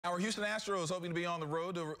Our Houston Astros hoping to be on the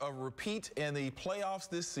road to a repeat in the playoffs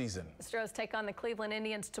this season. Astros take on the Cleveland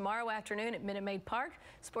Indians tomorrow afternoon at Minute Maid Park.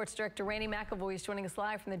 Sports director Randy McAvoy is joining us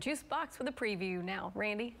live from the Juice Box with a preview now.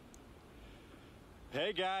 Randy.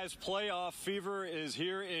 Hey guys, playoff fever is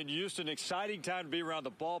here in Houston. Exciting time to be around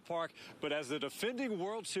the ballpark. But as the defending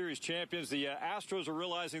World Series champions, the Astros are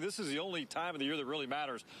realizing this is the only time of the year that really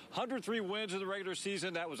matters. 103 wins in the regular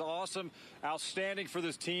season. That was awesome. Outstanding for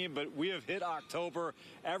this team. But we have hit October.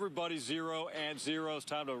 Everybody's 0-0. It's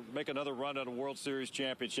time to make another run at a World Series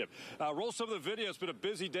championship. Roll some of the video. It's been a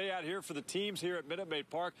busy day out here for the teams here at Minute Maid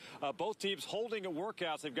Park. Both teams holding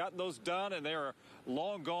workouts. They've gotten those done, and they are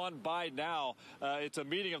long gone by now. It's a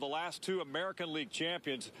meeting of the last two American League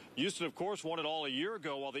champions. Houston, of course, won it all a year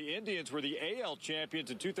ago, while the Indians were the AL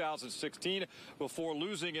champions in 2016 before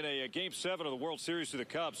losing in a Game 7 of the World Series to the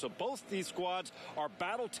Cubs. So both these squads are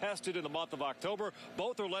battle-tested in the month of October.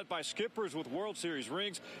 Both are led by skippers with World Series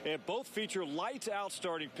rings, and both feature lights-out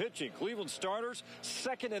starting pitching. Cleveland starters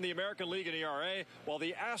second in the American League in ERA, while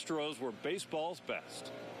the Astros were baseball's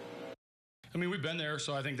best. I mean, we've been there,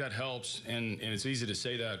 so I think that helps, and it's easy to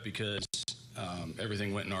say that because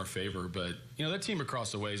everything went in our favor. But you know, that team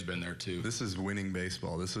across the way has been there too. This is winning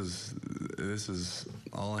baseball. This is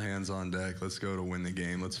all hands on deck. Let's go to win the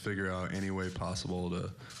game. Let's figure out any way possible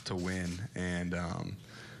to win. And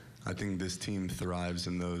I think this team thrives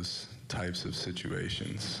in those types of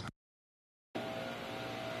situations.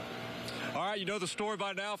 All right, you know the story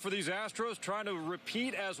by now for these Astros, trying to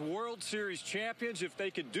repeat as World Series champions. If they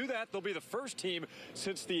can do that, they'll be the first team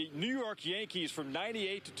since the New York Yankees from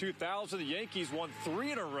 '98 to 2000. The Yankees won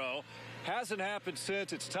 3 in a row. Hasn't happened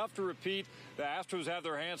since. It's tough to repeat. The Astros have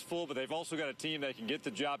their hands full, but they've also got a team that can get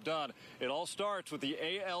the job done. It all starts with the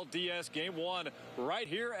ALDS Game 1 right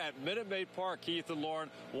here at Minute Maid Park. Keith and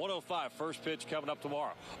Lauren, 105. First pitch coming up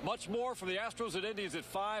tomorrow. Much more from the Astros and Indians at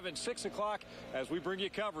 5 and 6 o'clock as we bring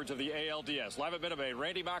you coverage of the ALDS. Live at Minute Maid,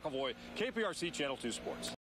 Randy McAvoy, KPRC Channel 2 Sports.